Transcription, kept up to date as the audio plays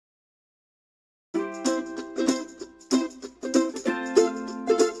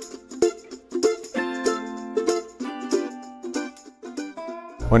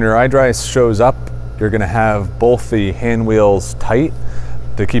When your iDRY shows up, you're gonna have both the hand wheels tight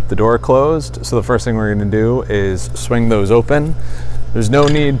to keep the door closed. So the first thing we're gonna do is swing those open. There's no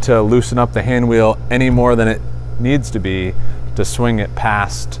need to loosen up the hand wheel any more than it needs to be to swing it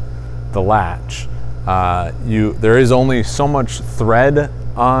past the latch. There is only so much thread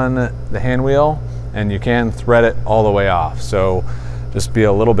on the hand wheel, and you can thread it all the way off. So just be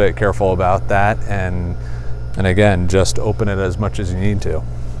a little bit careful about that, and again, just open it as much as you need to.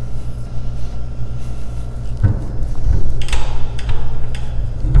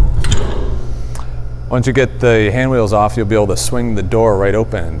 Once you get the hand wheels off, you'll be able to swing the door right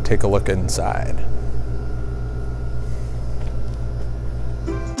open and take a look inside.